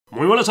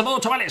Muy buenas a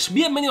todos, chavales,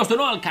 bienvenidos de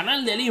nuevo al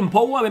canal de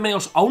Powa,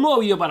 bienvenidos a un nuevo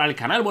vídeo para el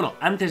canal. Bueno,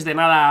 antes de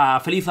nada,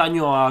 feliz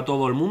año a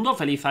todo el mundo,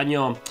 feliz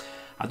año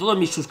a todos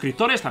mis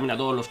suscriptores, también a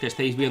todos los que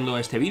estéis viendo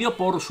este vídeo.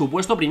 Por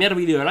supuesto, primer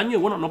vídeo del año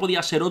y bueno, no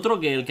podía ser otro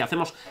que el que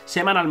hacemos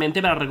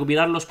semanalmente para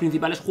recopilar los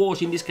principales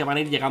juegos indies que van a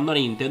ir llegando a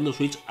Nintendo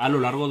Switch a lo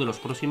largo de los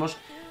próximos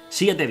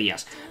 7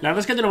 días. La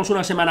verdad es que tenemos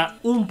una semana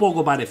un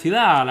poco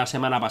parecida a la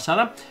semana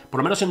pasada, por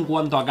lo menos en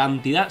cuanto a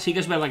cantidad. Sí que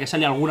es verdad que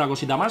sale alguna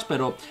cosita más,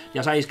 pero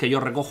ya sabéis que yo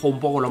recojo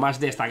un poco lo más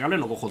destacable,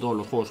 no cojo todos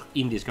los juegos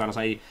indies que van a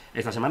salir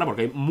esta semana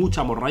porque hay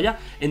mucha morralla.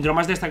 Entre lo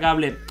más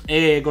destacable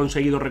he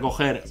conseguido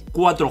recoger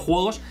 4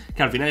 juegos,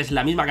 que al final es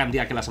la misma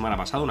cantidad que la semana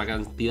pasada, una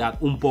cantidad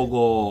un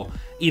poco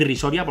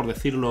irrisoria, por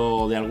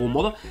decirlo de algún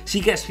modo.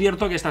 Sí que es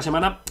cierto que esta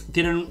semana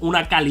tienen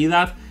una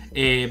calidad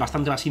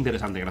bastante más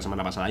interesante que la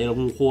semana pasada. Hay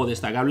algún juego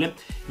destacable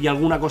y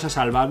alguna cosa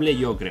salvable,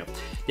 yo creo.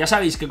 Ya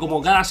sabéis que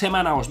como cada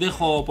semana os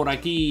dejo por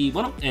aquí,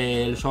 bueno,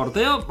 el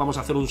sorteo. Vamos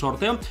a hacer un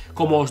sorteo.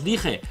 Como os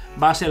dije,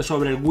 va a ser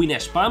sobre el Win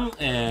Spam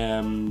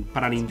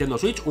para Nintendo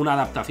Switch, una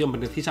adaptación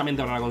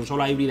precisamente para la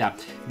consola híbrida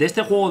de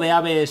este juego de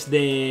aves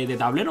de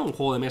tablero, un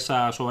juego de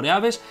mesa sobre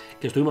aves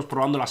que estuvimos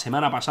probando la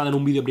semana pasada en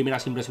un vídeo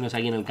Primeras Impresiones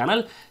aquí en el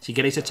canal. Si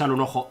queréis echarle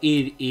un ojo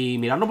y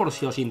mirarlo por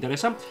si os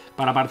interesa.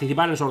 Para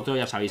participar en el sorteo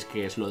ya sabéis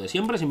que es lo de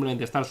siempre,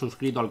 simplemente estar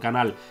suscrito al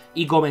canal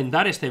y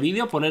comentar este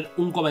vídeo, poner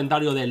un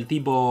comentario del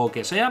tipo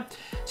que sea.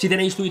 Si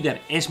tenéis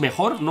Twitter es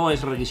mejor, no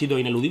es requisito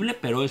ineludible,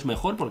 pero es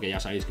mejor porque ya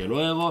sabéis que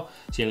luego,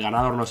 si el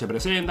ganador no se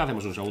presenta,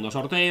 hacemos un segundo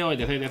sorteo,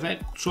 etc,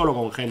 etc, solo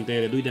con gente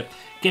de Twitter.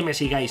 Que me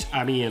sigáis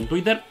a mí en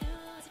Twitter.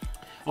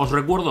 Os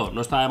recuerdo,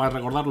 no está de más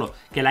recordarlo,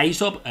 que la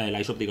eShop,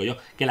 digo yo,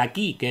 que la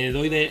key que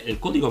doy el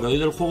código que doy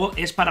del juego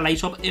es para la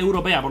eShop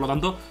europea, por lo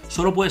tanto,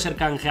 solo puede ser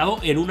canjeado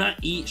en una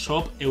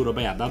eShop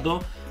europea. Dato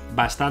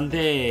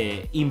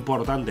bastante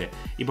importante.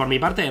 Y por mi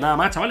parte, nada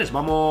más, chavales,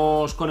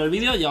 vamos con el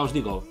vídeo. Ya os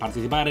digo,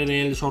 participar en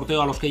el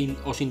sorteo a los que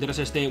os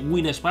interese este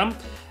Win Spam.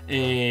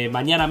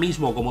 Mañana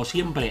mismo, como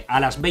siempre,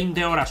 a las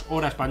 20 horas,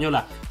 hora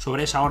española,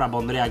 sobre esa hora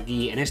pondré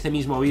aquí en este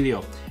mismo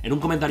vídeo, en un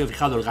comentario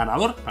fijado, el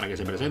ganador, para que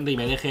se presente y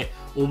me deje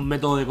un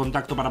método de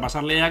contacto para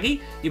pasarle de aquí.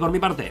 Y por mi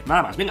parte,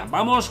 nada más. Venga,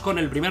 vamos con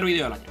el primer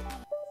vídeo del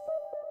año.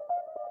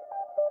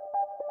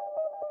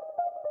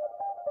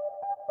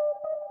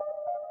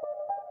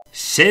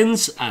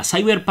 Sense a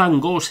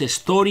Cyberpunk Ghost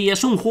Story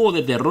es un juego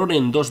de terror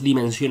en 2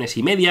 dimensiones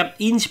y media,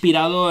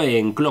 inspirado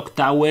en Clock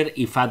Tower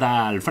y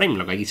Fatal Frame,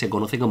 lo que aquí se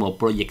conoce como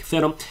Project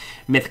Zero,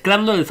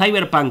 mezclando el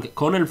cyberpunk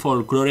con el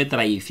folclore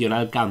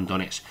tradicional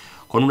cantonés.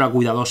 Con una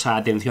cuidadosa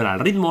atención al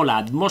ritmo, la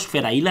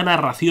atmósfera y la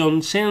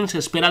narración, Sense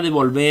espera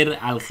devolver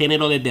al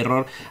género de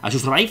terror a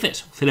sus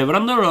raíces,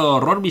 celebrando el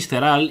horror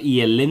visceral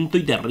y el lento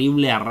y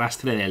terrible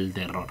arrastre del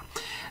terror.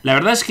 La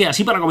verdad es que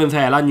así para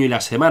comenzar el año y la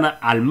semana,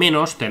 al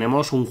menos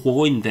tenemos un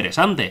juego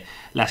interesante.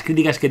 Las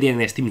críticas que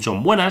tiene Steam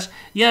son buenas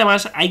y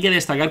además hay que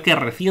destacar que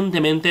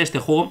recientemente este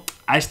juego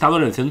ha estado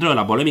en el centro de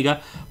la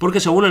polémica porque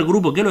según el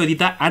grupo que lo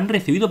edita han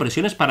recibido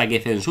presiones para que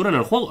censuren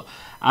el juego,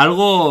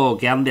 algo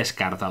que han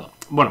descartado.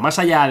 Bueno, más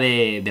allá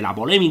de la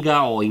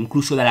polémica o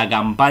incluso de la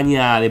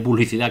campaña de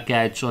publicidad que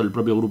ha hecho el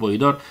propio grupo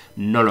editor,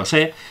 no lo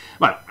sé.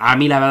 Bueno, a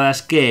mí la verdad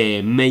es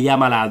que me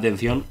llama la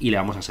atención y le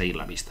vamos a seguir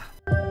la pista.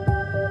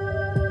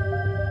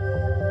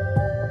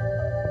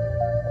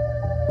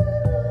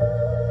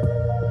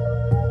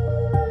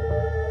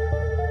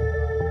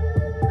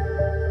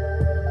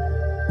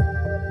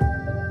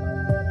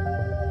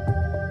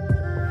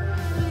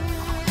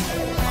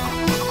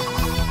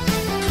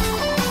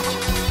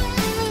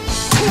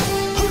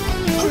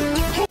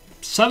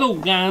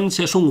 Shadowguns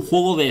es un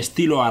juego de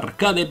estilo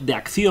arcade de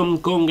acción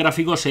con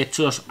gráficos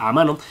hechos a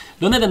mano,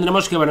 donde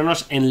tendremos que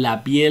ponernos en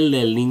la piel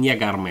del ninja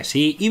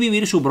carmesí y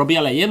vivir su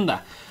propia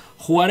leyenda.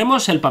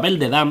 Jugaremos el papel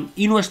de Dan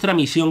y nuestra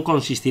misión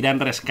consistirá en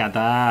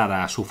rescatar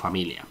a su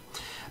familia.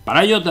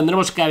 Para ello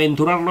tendremos que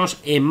aventurarnos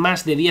en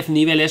más de 10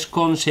 niveles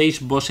con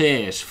 6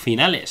 bosses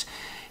finales.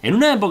 En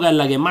una época en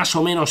la que más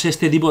o menos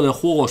este tipo de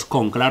juegos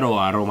con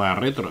claro aroma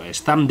retro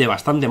están de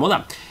bastante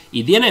moda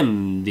y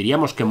tienen,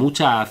 diríamos que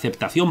mucha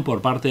aceptación por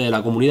parte de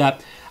la comunidad,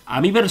 a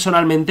mí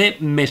personalmente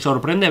me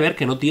sorprende ver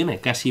que no tiene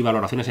casi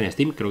valoraciones en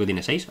Steam, creo que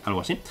tiene 6,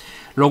 algo así.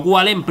 Lo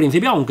cual en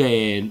principio,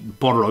 aunque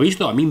por lo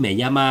visto a mí me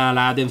llama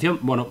la atención,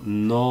 bueno,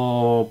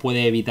 no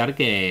puede evitar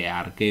que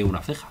arquee una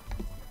ceja.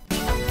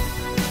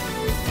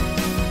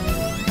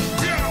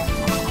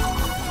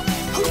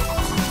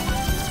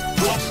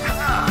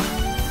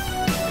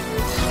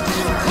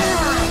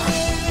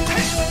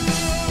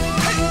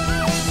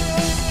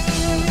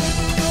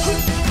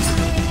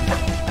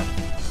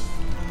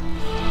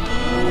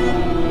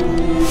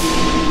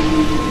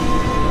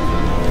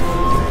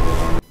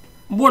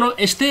 Bueno,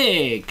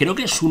 este creo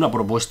que es una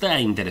propuesta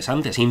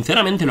interesante,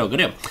 sinceramente lo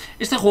creo.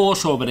 Este juego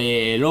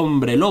sobre el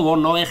hombre lobo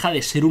no deja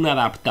de ser una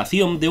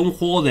adaptación de un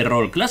juego de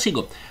rol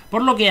clásico,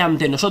 por lo que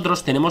ante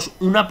nosotros tenemos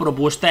una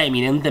propuesta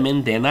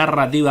eminentemente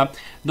narrativa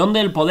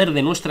donde el poder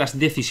de nuestras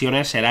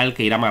decisiones será el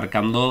que irá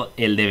marcando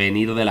el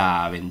devenir de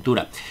la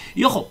aventura.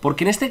 Y ojo,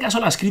 porque en este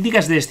caso las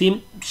críticas de Steam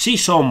sí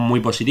son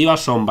muy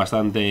positivas, son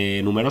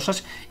bastante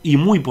numerosas y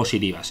muy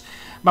positivas.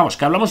 Vamos,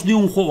 que hablamos de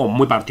un juego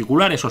muy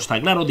particular, eso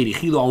está claro,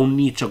 dirigido a un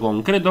nicho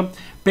concreto,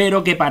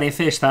 pero que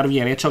parece estar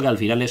bien hecho, que al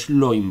final es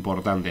lo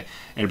importante.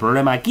 El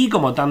problema aquí,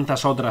 como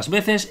tantas otras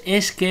veces,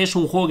 es que es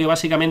un juego que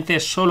básicamente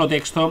es solo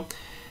texto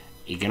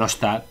y que no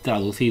está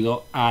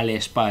traducido al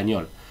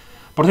español.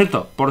 Por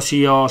cierto, por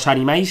si os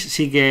animáis,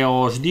 sí que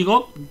os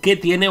digo que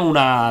tiene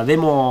una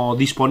demo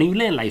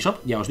disponible en la eShop,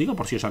 ya os digo,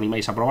 por si os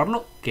animáis a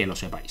probarlo, que lo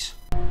sepáis.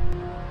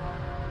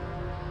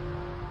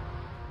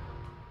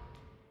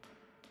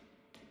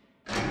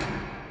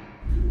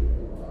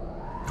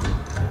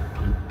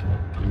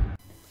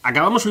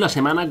 Acabamos una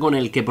semana con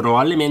el que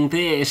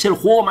probablemente es el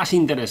juego más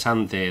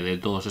interesante de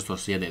todos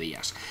estos 7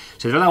 días.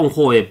 Se trata de un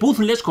juego de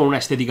puzzles con una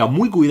estética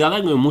muy cuidada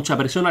y con mucha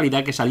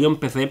personalidad que salió en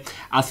PC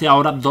hace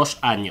ahora 2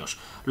 años.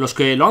 Los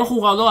que lo han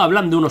jugado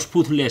hablan de unos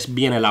puzzles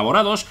bien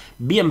elaborados,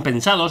 bien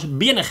pensados,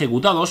 bien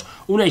ejecutados,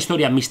 una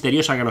historia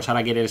misteriosa que nos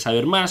hará querer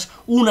saber más,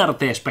 un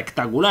arte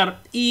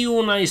espectacular y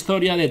una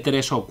historia de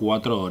 3 o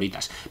 4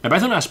 horitas. Me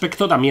parece un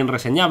aspecto también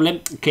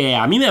reseñable, que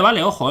a mí me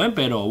vale, ojo,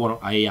 pero bueno,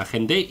 hay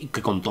gente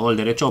que con todo el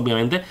derecho,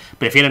 obviamente,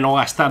 prefiere no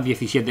gastar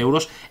 17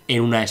 euros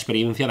en una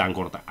experiencia tan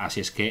corta. Así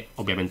es que,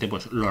 obviamente,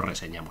 pues lo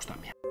reseñamos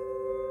también.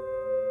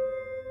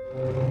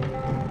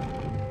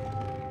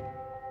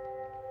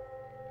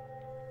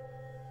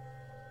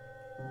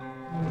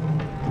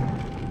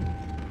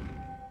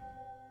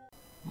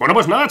 Bueno,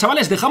 pues nada,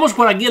 chavales, dejamos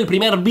por aquí el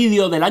primer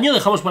vídeo del año,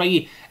 dejamos por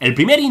aquí el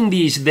primer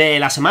indies de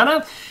la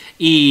semana.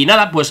 Y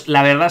nada, pues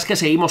la verdad es que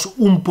seguimos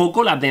un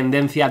poco la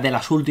tendencia de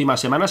las últimas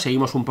semanas,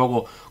 seguimos un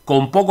poco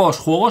con pocos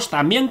juegos,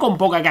 también con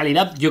poca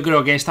calidad. Yo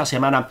creo que esta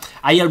semana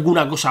hay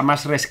alguna cosa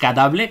más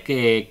rescatable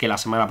que la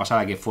semana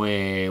pasada, que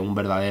fue un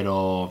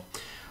verdadero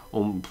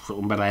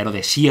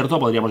desierto,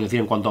 podríamos decir,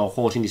 en cuanto a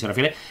juegos indie se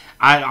refiere.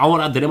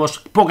 Ahora tenemos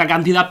poca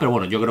cantidad, pero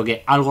bueno, yo creo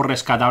que algo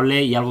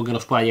rescatable y algo que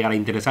nos pueda llegar a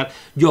interesar,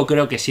 yo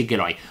creo que sí que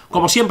lo hay.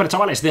 Como siempre,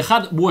 chavales,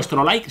 dejad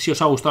vuestro like si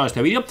os ha gustado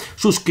este vídeo,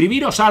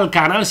 suscribiros al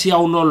canal si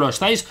aún no lo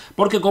estáis,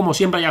 porque como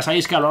siempre ya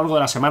sabéis que a lo largo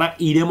de la semana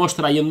iremos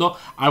trayendo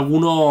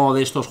alguno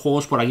de estos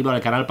juegos por aquí por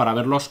el canal para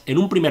verlos en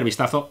un primer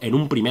vistazo, en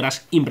un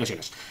primeras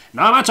impresiones.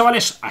 Nada más,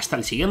 chavales, hasta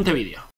el siguiente vídeo.